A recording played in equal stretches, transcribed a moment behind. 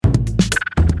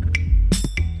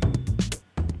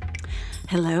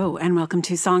Hello, and welcome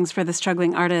to Songs for the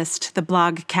Struggling Artist, the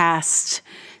blogcast.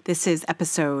 This is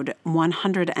episode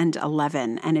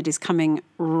 111, and it is coming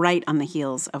right on the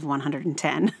heels of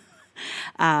 110.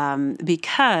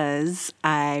 Because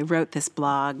I wrote this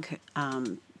blog,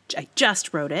 I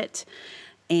just wrote it,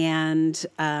 and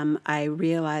I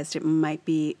realized it might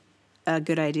be a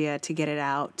good idea to get it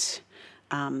out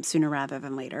sooner rather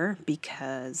than later,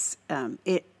 because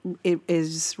it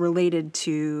is related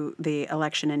to the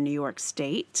election in New York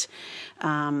State,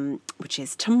 which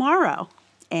is tomorrow.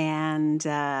 And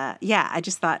I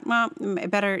just thought, well, it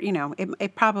better,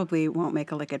 it probably won't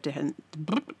make a lick of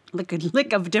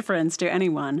difference to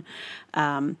anyone.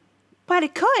 But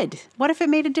it could. What if it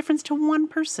made a difference to one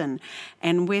person?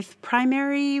 And with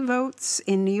primary votes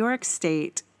in New York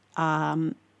State,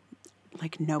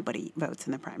 nobody votes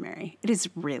in the primary. It is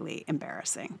really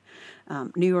embarrassing.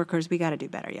 New Yorkers, we got to do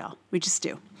better, y'all. We just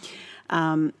do.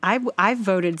 I've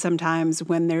voted sometimes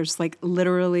when there's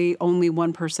literally only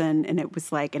one person and it was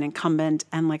an incumbent,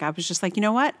 and I was just you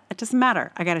know what? It doesn't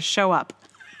matter. I got to show up.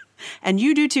 And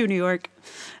you do too, New York.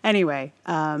 Anyway,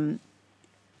 so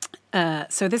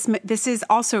this is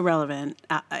also relevant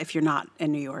if you're not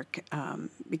in New York,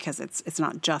 because it's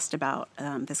not just about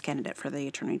this candidate for the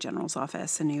Attorney General's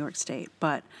office in New York State,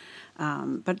 but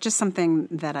just something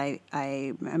that I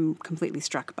am completely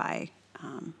struck by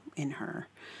in her.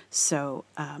 So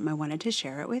I wanted to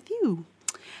share it with you.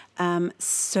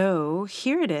 So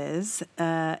here it is.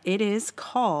 It is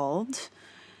called.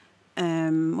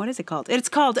 What is it called? It's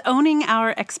called Owning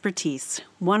Our Expertise,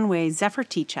 One Way Zephyr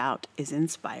Teachout is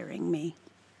Inspiring Me.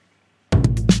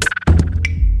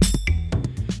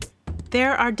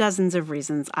 There are dozens of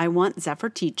reasons I want Zephyr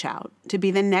Teachout to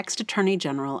be the next Attorney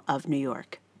General of New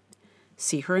York.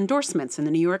 See her endorsements in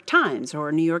the New York Times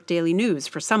or New York Daily News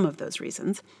for some of those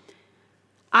reasons.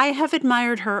 I have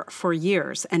admired her for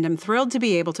years and am thrilled to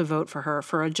be able to vote for her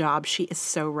for a job she is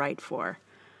so right for.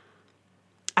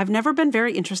 I've never been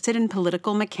very interested in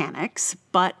political mechanics,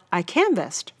 but I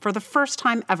canvassed for the first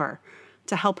time ever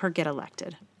to help her get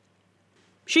elected.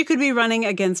 She could be running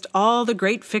against all the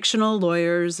great fictional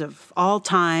lawyers of all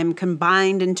time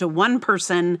combined into one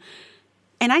person,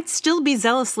 and I'd still be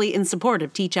zealously in support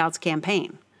of Teachout's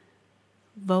campaign.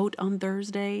 Vote on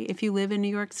Thursday if you live in New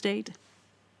York State.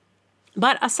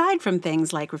 But aside from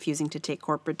things like refusing to take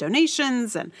corporate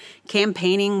donations and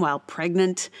campaigning while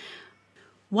pregnant,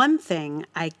 one thing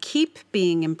I keep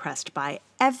being impressed by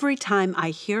every time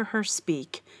I hear her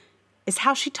speak is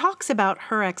how she talks about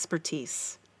her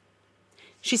expertise.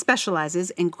 She specializes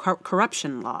in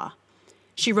corruption law.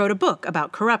 She wrote a book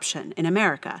about corruption in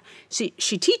America.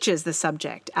 She teaches the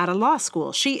subject at a law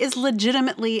school. She is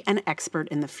legitimately an expert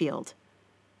in the field.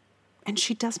 And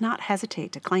she does not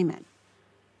hesitate to claim it.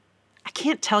 I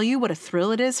can't tell you what a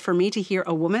thrill it is for me to hear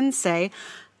a woman say,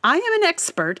 I am an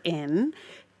expert in,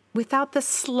 without the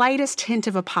slightest hint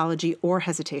of apology or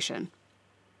hesitation.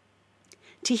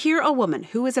 To hear a woman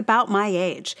who is about my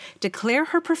age declare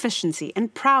her proficiency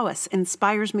and prowess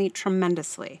inspires me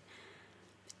tremendously.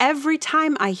 Every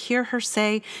time I hear her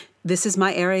say, this is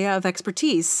my area of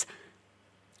expertise,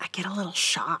 I get a little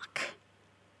shock.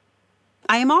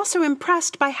 I am also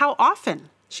impressed by how often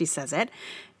she says it,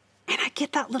 and I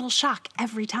get that little shock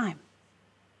every time.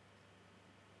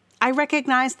 I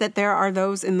recognize that there are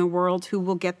those in the world who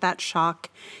will get that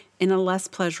shock in a less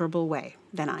pleasurable way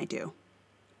than I do.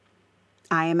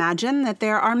 I imagine that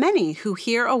there are many who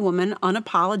hear a woman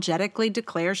unapologetically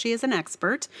declare she is an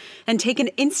expert and take an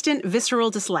instant visceral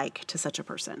dislike to such a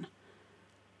person.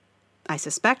 I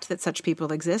suspect that such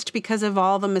people exist because of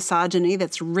all the misogyny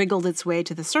that's wriggled its way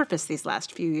to the surface these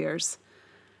last few years.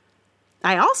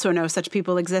 I also know such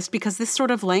people exist because this sort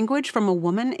of language from a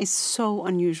woman is so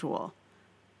unusual.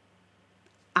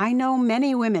 I know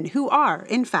many women who are,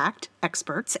 in fact,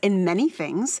 experts in many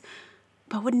things,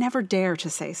 but would never dare to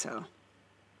say so.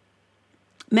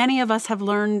 Many of us have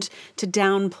learned to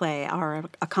downplay our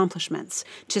accomplishments,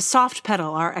 to soft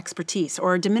pedal our expertise,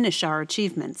 or diminish our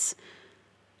achievements.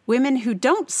 Women who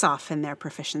don't soften their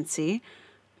proficiency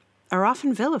are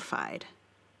often vilified.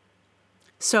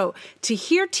 So, to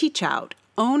hear Teachout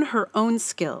own her own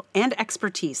skill and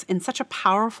expertise in such a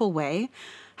powerful way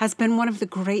has been one of the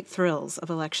great thrills of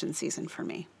election season for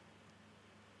me.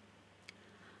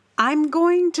 I'm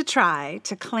going to try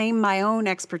to claim my own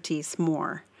expertise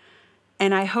more,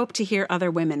 and I hope to hear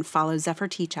other women follow Zephyr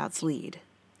Teachout's lead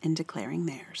in declaring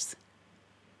theirs.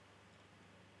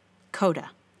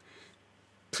 Coda.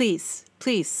 Please,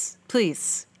 please,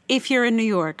 please, if you're in New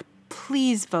York,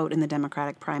 please vote in the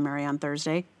Democratic primary on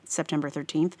Thursday, September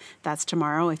 13th. That's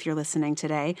tomorrow if you're listening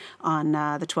today on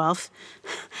the 12th.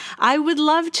 I would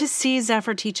love to see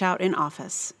Zephyr Teachout in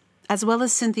office, as well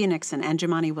as Cynthia Nixon and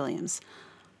Jumaane Williams.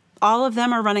 All of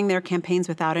them are running their campaigns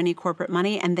without any corporate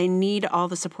money, and they need all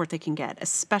the support they can get,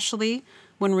 especially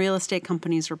when real estate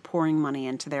companies are pouring money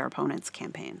into their opponents'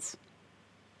 campaigns.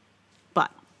 But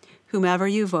whomever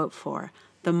you vote for,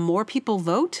 the more people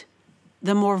vote,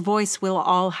 the more voice we'll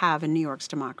all have in New York's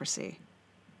democracy.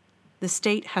 The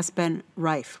state has been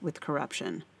rife with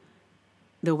corruption.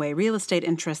 The way real estate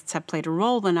interests have played a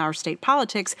role in our state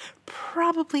politics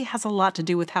probably has a lot to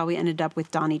do with how we ended up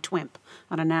with Donnie Twimp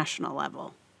on a national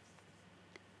level.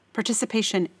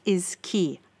 Participation is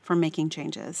key for making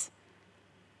changes.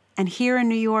 And here in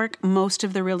New York, most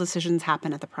of the real decisions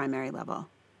happen at the primary level.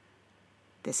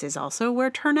 This is also where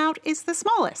turnout is the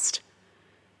smallest.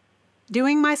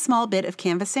 Doing my small bit of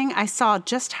canvassing, I saw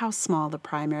just how small the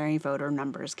primary voter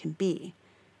numbers can be.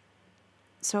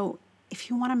 So if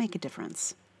you want to make a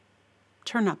difference,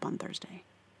 turn up on Thursday.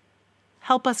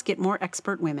 Help us get more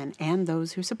expert women and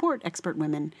those who support expert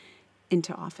women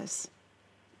into office.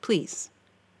 Please,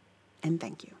 and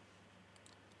thank you.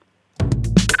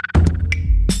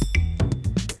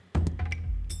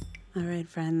 All right,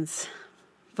 friends.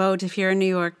 Vote if you're in New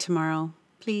York tomorrow.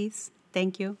 Please.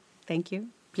 Thank you. Thank you.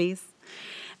 Please.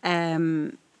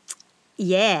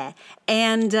 Yeah.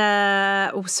 And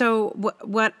so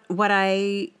what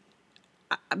I,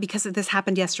 because this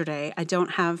happened yesterday, I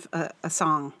don't have a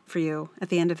song for you at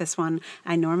the end of this one.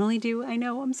 I normally do. I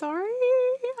know. I'm sorry.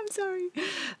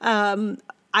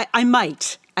 I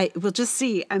might. We'll just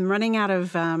see. I'm running out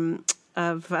of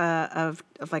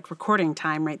like recording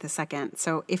time right this second.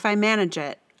 So if I manage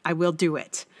it, I will do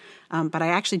it. But I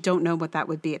actually don't know what that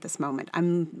would be at this moment.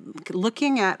 I'm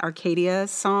looking at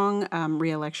Arcadia's song,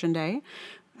 Re-Election Day.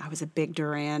 I was a big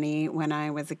Duran-y when I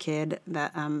was a kid.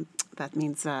 That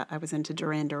means I was into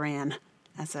Duran Duran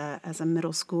as a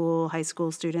middle school, high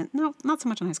school student. No, not so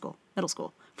much in high school, middle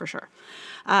school for sure.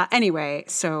 Anyway,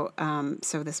 so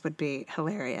this would be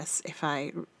hilarious if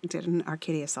I did an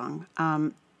Arcadia song.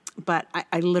 But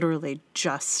I literally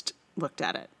just looked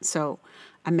at it, so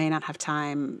I may not have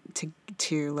time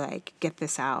to like get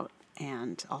this out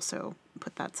and also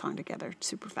put that song together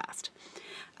super fast.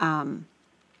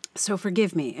 So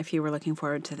forgive me if you were looking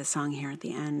forward to the song here at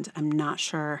the end. I'm not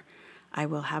sure I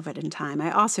will have it in time.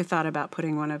 I also thought about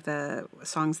putting one of the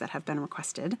songs that have been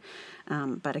requested,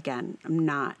 but again, I'm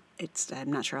not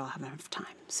sure I'll have enough time.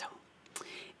 So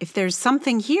if there's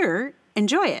something here,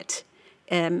 enjoy it.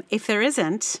 If there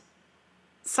isn't,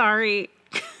 sorry.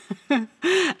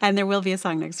 And there will be a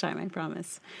song next time, I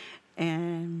promise.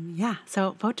 And yeah,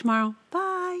 so vote tomorrow.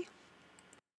 Bye.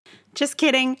 Just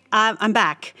kidding. I'm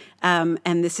back. And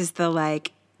this is the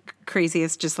like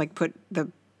craziest, just like put the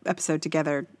episode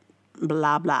together,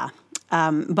 blah, blah.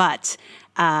 But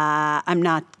I'm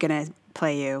not going to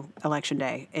play you Election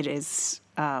Day. It is,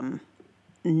 no,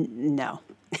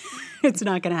 it's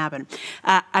not going to happen.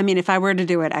 I mean, if I were to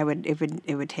do it,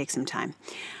 it would take some time.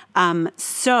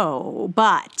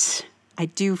 But I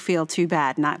do feel too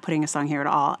bad not putting a song here at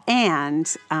all.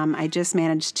 And I just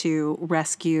managed to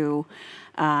rescue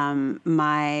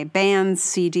my band's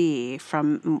CD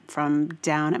from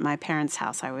down at my parents'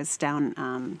 house. I was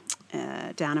down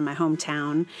in my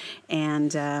hometown,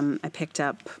 and I picked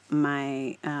up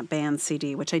my band's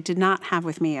CD, which I did not have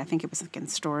with me. I think it was like in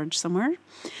storage somewhere.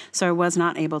 So I was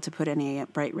not able to put any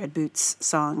Bright Red Boots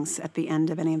songs at the end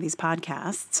of any of these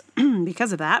podcasts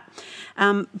because of that.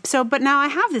 But now I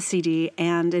have the CD,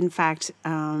 and in fact,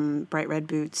 Bright Red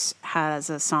Boots has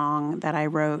a song that I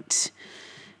wrote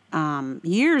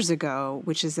years ago,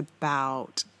 which is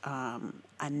about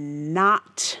a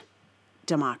not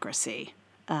democracy.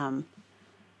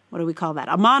 What do we call that?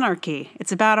 A monarchy.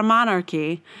 It's about a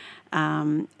monarchy.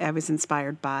 I was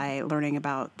inspired by learning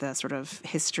about the sort of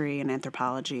history and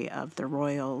anthropology of the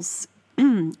royals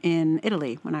in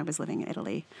Italy when I was living in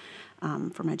Italy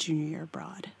for my junior year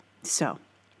abroad. So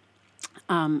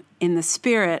in the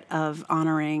spirit of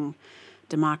honoring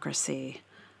democracy,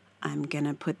 I'm going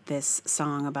to put this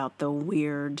song about the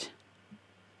weird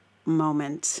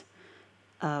moment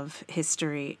of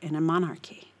history in a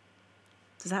monarchy.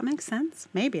 Does that make sense?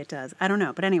 Maybe it does. I don't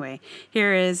know. But anyway,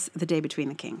 here is The Day Between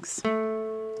the Kings.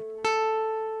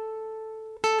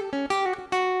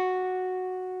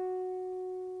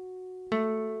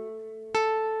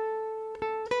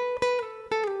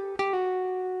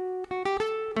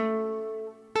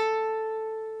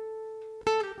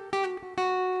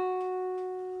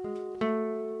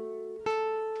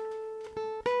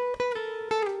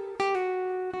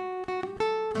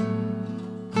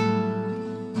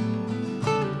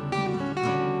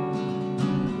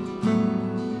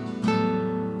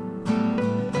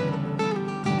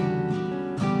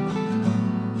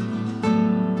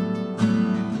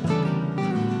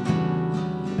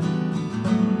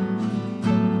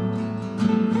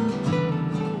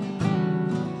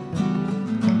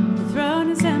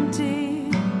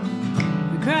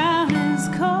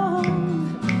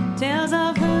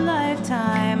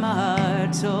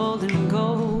 sold in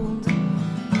gold.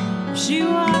 She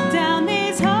walked down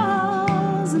these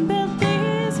halls and built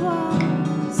these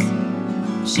walls.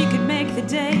 She could make the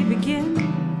day begin.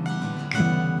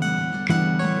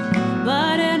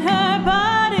 But in her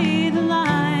body, the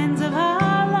lines of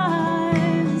our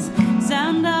lives,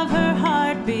 sound of her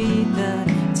heartbeat, the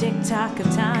tick-tock of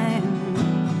time.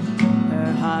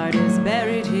 Her heart is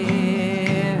buried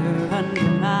here under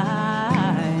mine.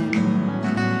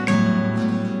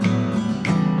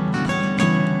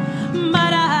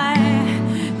 But I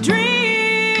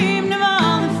dreamed of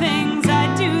all the things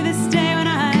I'd do this day when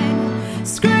I'd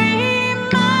scream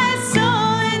my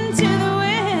soul into the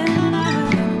wind. I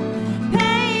would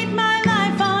paint my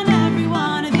life on every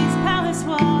one of these palace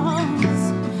walls,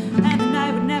 and the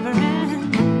night would never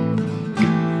end.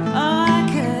 Oh, I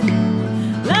could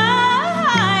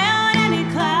lie on any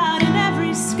cloud in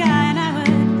every sky, and I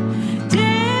would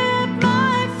dip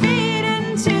my feet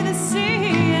into the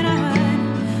sea, and I would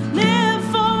live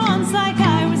for once like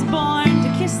I was born to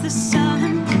kiss the sun.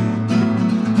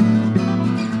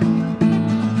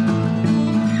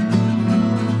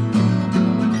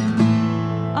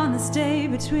 On this day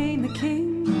between the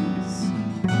kings,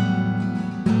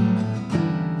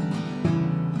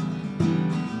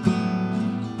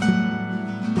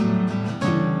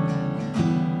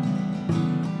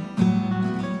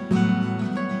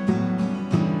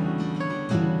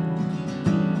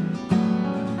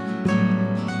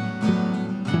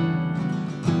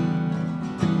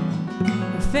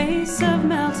 her face of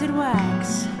melted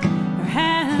wax, her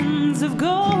hands of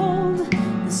gold,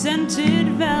 the scented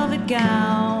velvet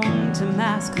gown to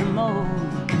mask the mold.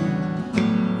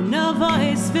 No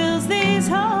voice fills these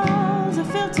halls or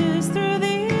filters through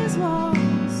these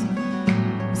walls.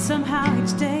 Somehow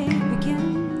each day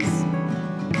begins.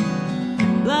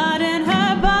 Blood in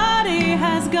her body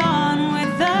has gone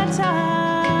with the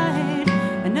tide,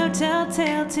 and no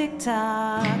telltale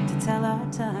tick-tock to tell our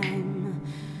time.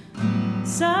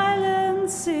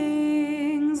 Silence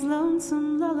sings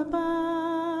lonesome lullaby.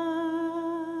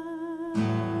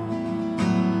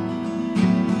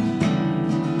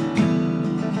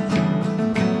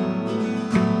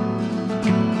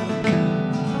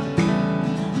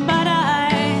 But I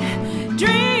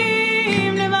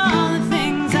dreamed of all the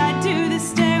things I'd do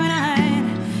this day when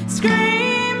I'd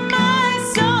scream my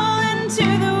soul into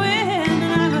the wind,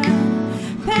 and I would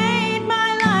paint my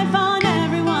life on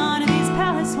every one of these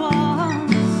palace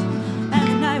walls, and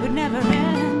the night would never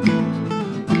end.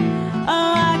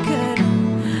 Oh, I could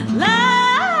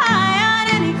lie on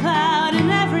any cloud in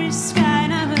every sky,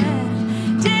 and I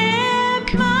would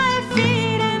dip my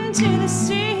feet into the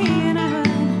sea, and I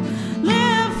would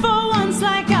live for once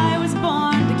like I was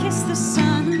born to kiss the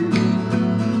sun.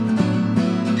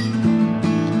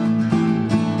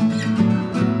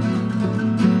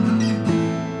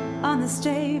 On this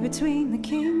day between the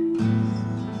kings,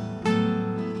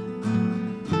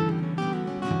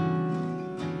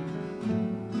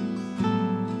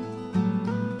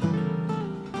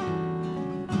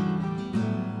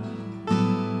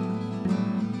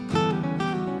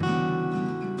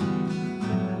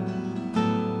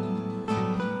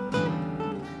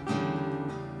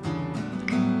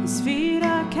 his feet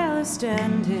are calloused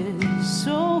and his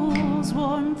soul's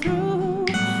worn through.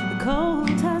 The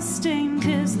cold has stained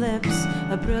his lips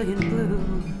a brilliant blue.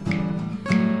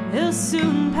 He'll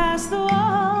soon pass the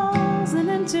walls and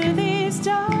enter these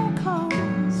dark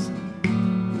halls.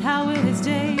 And how will his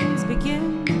days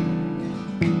begin?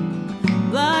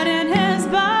 Blood in his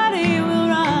body will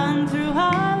run through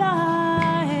our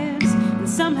lives, and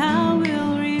somehow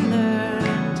we'll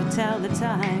relearn to tell the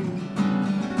time.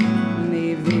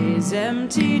 Leave these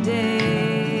empty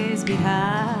days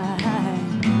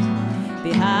behind,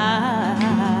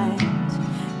 behind,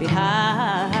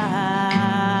 behind.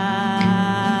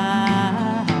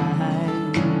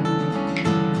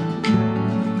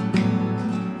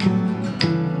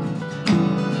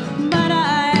 But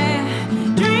I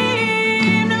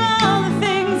dreamed of all the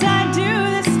things I'd do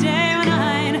this day when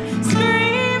I'd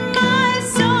scream my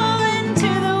soul into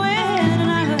the wind,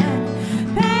 and I would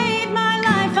paint my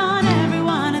life on every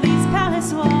one of these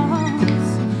palace walls,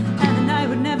 and the night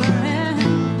would never end.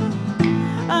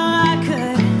 Oh, I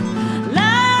could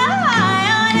lie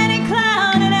on any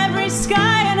cloud in every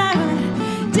sky, and I would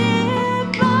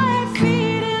dip my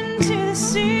feet into the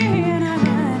sea, and I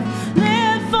would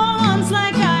live for once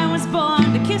like I was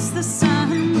born to kiss the sun.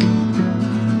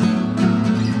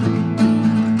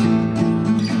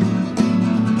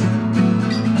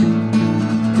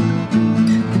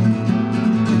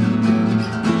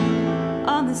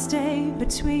 On this day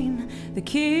between the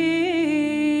kings.